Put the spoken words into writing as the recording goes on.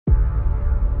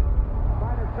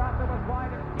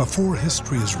Before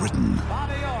history is written,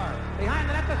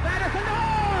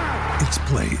 it's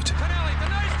played.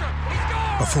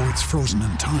 Before it's frozen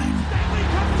in time,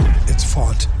 it's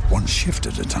fought one shift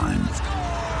at a time.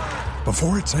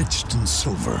 Before it's etched in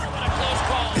silver,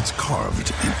 it's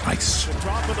carved in ice.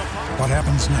 What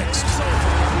happens next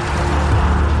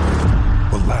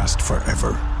will last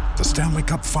forever. The Stanley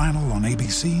Cup Final on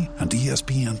ABC and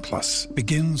ESPN Plus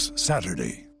begins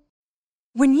Saturday.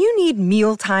 When you need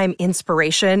mealtime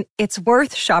inspiration, it's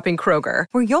worth shopping Kroger,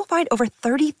 where you'll find over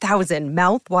 30,000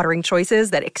 mouth-watering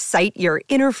choices that excite your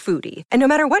inner foodie. And no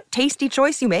matter what tasty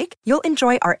choice you make, you'll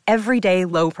enjoy our everyday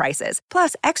low prices,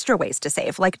 plus extra ways to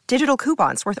save, like digital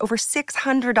coupons worth over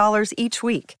 $600 each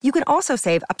week. You can also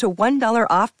save up to $1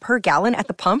 off per gallon at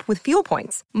the pump with fuel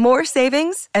points. More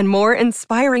savings and more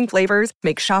inspiring flavors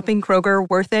make shopping Kroger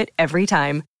worth it every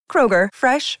time. Kroger,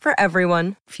 fresh for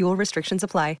everyone. Fuel restrictions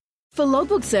apply. For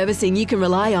logbook servicing you can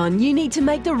rely on, you need to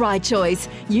make the right choice.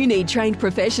 You need trained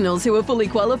professionals who are fully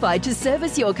qualified to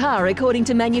service your car according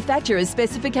to manufacturer's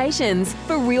specifications.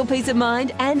 For real peace of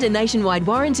mind and a nationwide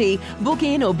warranty, book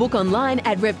in or book online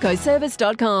at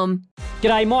repcoservice.com.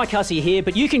 G'day, Mike Hussey here,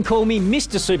 but you can call me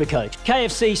Mr. Supercoach.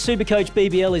 KFC Supercoach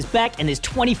BBL is back and there's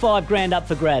 25 grand up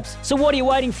for grabs. So what are you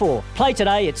waiting for? Play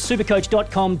today at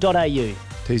supercoach.com.au.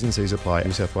 T's and C's apply.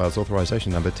 New South Wales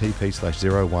authorisation number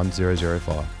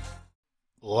TP/01005.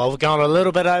 Well, we're going a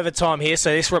little bit overtime here,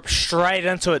 so let's rip straight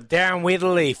into it. Darren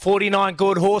Weatherly, 49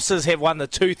 good horses have won the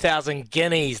 2,000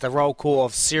 guineas. The roll call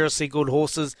of seriously good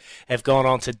horses have gone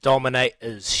on to dominate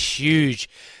is huge.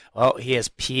 Well, here's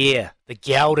Pierre, the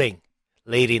gelding,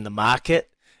 leading the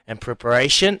market in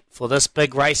preparation for this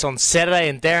big race on Saturday,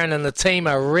 and Darren and the team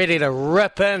are ready to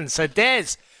rip in. So,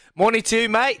 Daz, morning to you,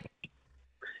 mate.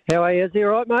 How are you? Is he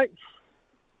all right, mate?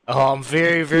 Oh, I'm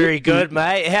very, very good,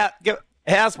 mate.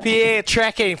 How's Pierre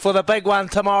tracking for the big one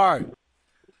tomorrow?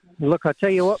 Look, I tell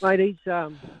you what, mate,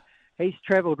 he's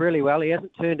travelled really well. He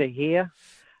hasn't turned a hair.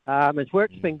 His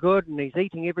work's been good and he's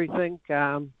eating everything.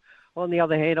 On the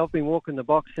other hand, I've been walking the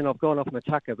box and I've gone off my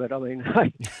tucker, but I mean,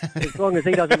 as long as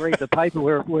he doesn't read the paper,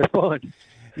 we're fine.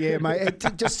 Yeah, mate.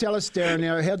 Just tell us, Darren,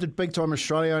 now, how did Big Time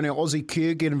Australia and our Aussie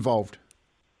Kerr get involved?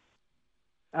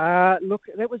 Look,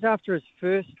 that was after his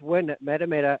first win at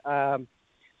Matamata.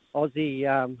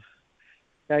 Aussie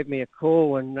gave me a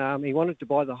call and he wanted to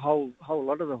buy the whole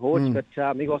lot of the horse, but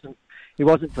he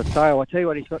wasn't for sale. I tell you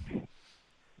what, he's got a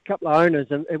couple of owners,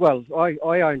 and well,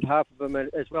 I owned half of them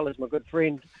as well as my good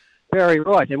friend Barry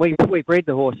Wright, and we bred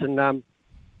the horse, and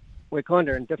we're kind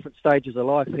of in different stages of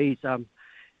life. He's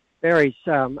Barry's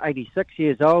 86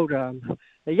 years old, a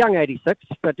young 86,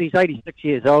 but he's 86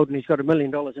 years old and he's got $1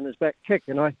 million in his back kick,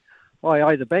 and I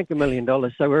owe the bank $1 million,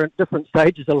 so we're at different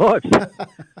stages of life.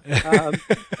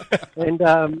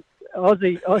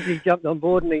 Aussie jumped on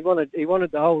board and he wanted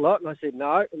the whole lot, and I said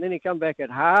no. And then he come back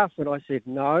at half, and I said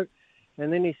no.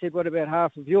 And then he said, "What about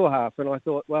half of your half?" And I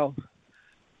thought, well,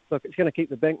 look, it's going to keep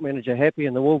the bank manager happy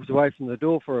and the wolves away from the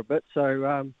door for a bit.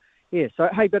 So yeah. So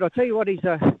hey, but I tell you what, he's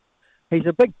a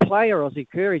big player, Aussie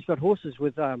Kerr. He's got horses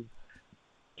with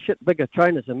shit bigger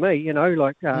trainers than me. You know,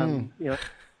 like you know,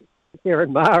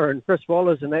 Karen Maher and Chris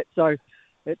Wallace and that. So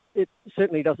it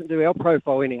certainly doesn't do our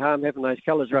profile any harm having those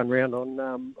colours run around on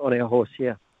our horse.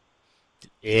 Yeah.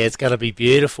 Yeah, it's going to be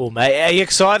beautiful, mate. Are you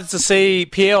excited to see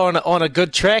Pierre on a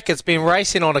good track? It's been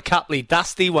racing on a couple of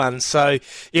dusty ones, so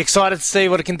you excited to see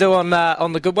what it can do on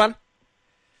the good one?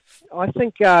 I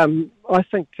think yeah.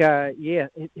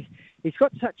 He's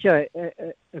got such a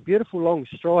beautiful long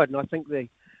stride, and I think the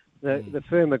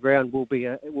firmer ground will be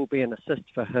an assist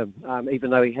for him, even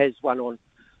though he has won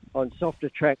on softer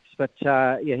tracks. But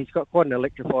yeah, he's got quite an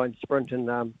electrifying sprint,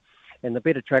 and the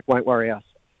better track won't worry us.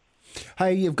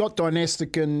 Hey, you've got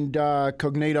Dynastic and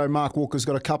Cognito. Mark Walker's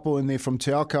got a couple in there from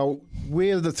Tauco.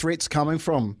 Where are the threats coming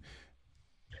from?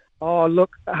 Oh, look,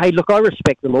 I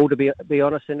respect them all, to be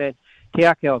honest. And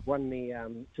Tauco have won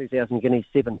the 2,000 guineas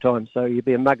 7 times, so you'd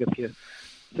be a mug if you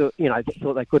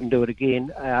thought they couldn't do it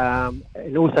again.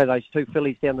 And also those two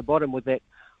fillies down the bottom with that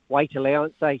weight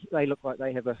allowance, they look like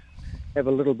they have a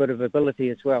little bit of ability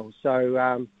as well.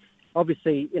 So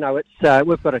obviously, it's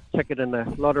we've got a ticket in the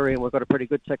lottery and we've got a pretty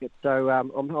good ticket. So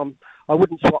I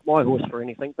wouldn't swap my horse for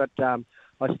anything, but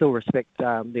I still respect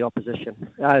the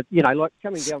opposition. Like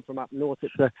coming down from up north,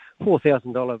 it's a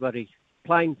 $4,000 bloody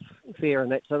plane fare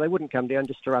and that, so they wouldn't come down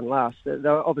just to run last. They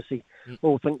obviously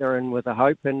all think they're in with a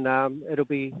hope, and it'll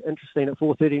be interesting at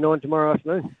 4:39 tomorrow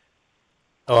afternoon.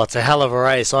 Oh, it's a hell of a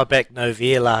race. I backed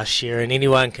Novier last year, and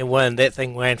anyone can win. That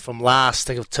thing ran from last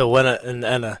to win it in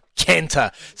a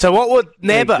canter. So what would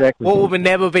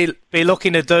Nabba be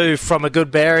looking to do from a good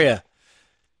barrier?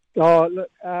 Oh, look,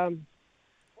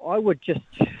 I would just.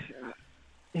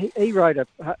 He rode a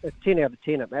 10 out of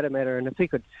 10 at Matamata, and if he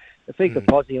could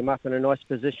posse him up in a nice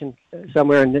position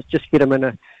somewhere and just get him in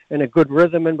a good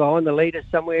rhythm and behind the leader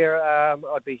somewhere,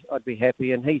 I'd be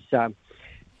happy. And he's, I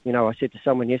said to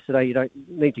someone yesterday, you don't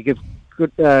need to give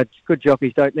good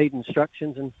jockeys don't need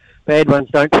instructions, and bad ones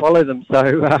don't follow them.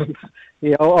 So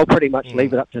I'll pretty much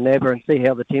leave it up to Nabba and see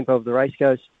how the tempo of the race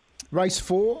goes. Race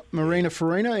 4, Marina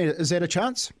Farina, is that a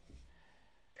chance?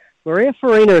 Maria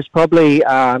Farina is probably,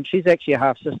 she's actually a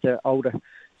half-sister older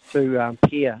to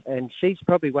Pierre, and she's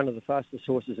probably one of the fastest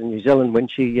horses in New Zealand when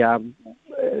she,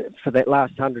 for that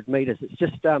last 100 metres. It's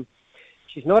just,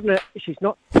 she's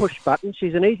not push-button.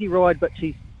 She's an easy ride, but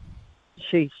she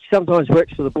sometimes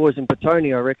works for the boys in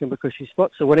Petone, I reckon, because she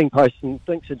spots a winning post and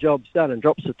thinks the job's done and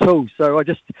drops the tools. So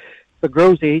for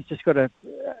Grillsy, he's just got to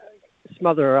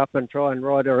smother her up and try and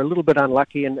ride her a little bit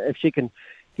unlucky, and if she can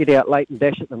get out late and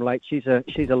dash at them late, she's a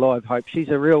live hope. She's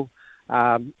a real.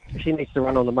 She needs to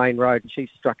run on the main road, and she's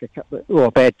struck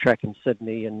a bad track in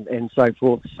Sydney and so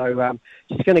forth. So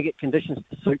she's going to get conditions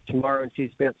to suit tomorrow, and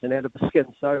she's bouncing out of the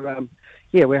skin. So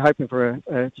we're hoping for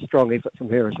a strong effort from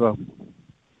her as well.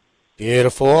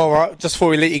 Beautiful. All right, just before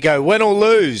we let you go, win or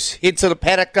lose, head to the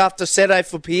paddock after Saturday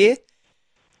for Pierre.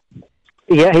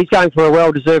 Yeah, he's going for a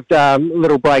well-deserved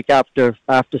little break after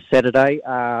Saturday.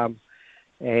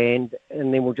 And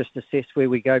then we'll just assess where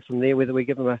we go from there, whether we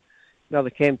give him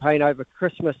another campaign over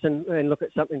Christmas and look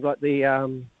at something like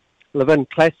the Levin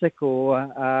Classic,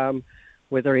 or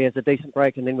whether he has a decent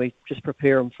break and then we just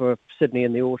prepare him for Sydney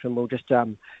in the autumn. We'll just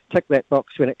tick that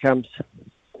box when it comes.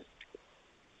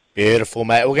 Beautiful,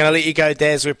 mate. We're going to let you go,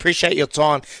 Daz. We appreciate your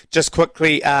time. Just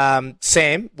quickly,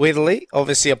 Sam Weatherly,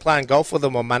 obviously I'm playing golf with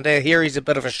him on Monday. I hear he's a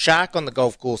bit of a shark on the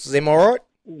golf course. Is him all right?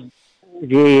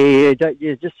 Yeah,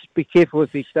 just be careful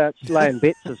if he starts laying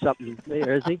bets or something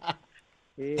there, is he?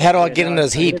 Yeah, how do I get in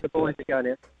his head? The boys are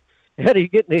going out. How do you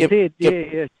get in his head?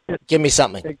 Yeah. Give me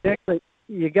something. Exactly.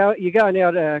 You're going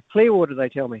out Clearwater, they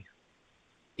tell me.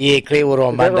 Yeah, Clearwater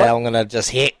on Monday.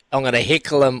 Right? I'm going to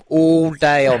heckle him all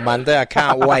day on Monday. I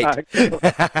can't wait.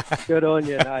 Good on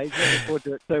you. No, he's looking forward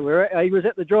to it too. He was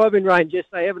at the driving range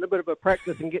yesterday having a bit of a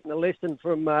practice and getting a lesson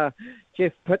from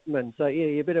Jeff Pittman. So, yeah,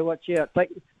 you better watch out.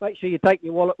 Make sure you take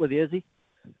your wallet with you, Izzy.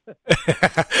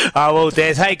 I will,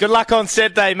 Des. Hey, good luck on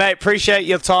Saturday, mate. Appreciate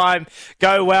your time.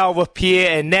 Go well with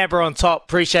Pierre and Nabba on top.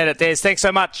 Appreciate it, Des. Thanks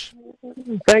so much.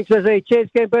 Thanks, Izzy. Cheers,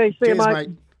 Campy. See you, mate.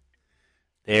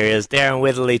 There he is, Darren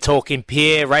Weatherly talking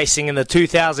Pierre, racing in the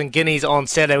 2000 Guineas on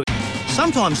Saturday.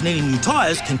 Sometimes needing new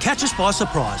tyres can catch us by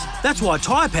surprise. That's why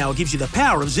Tyre Power gives you the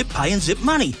power of Zip Pay and Zip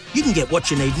Money. You can get what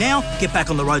you need now, get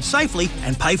back on the road safely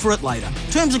and pay for it later.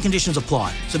 Terms and conditions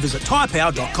apply. So visit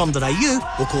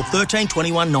tyrepower.com.au or call 13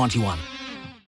 21 91.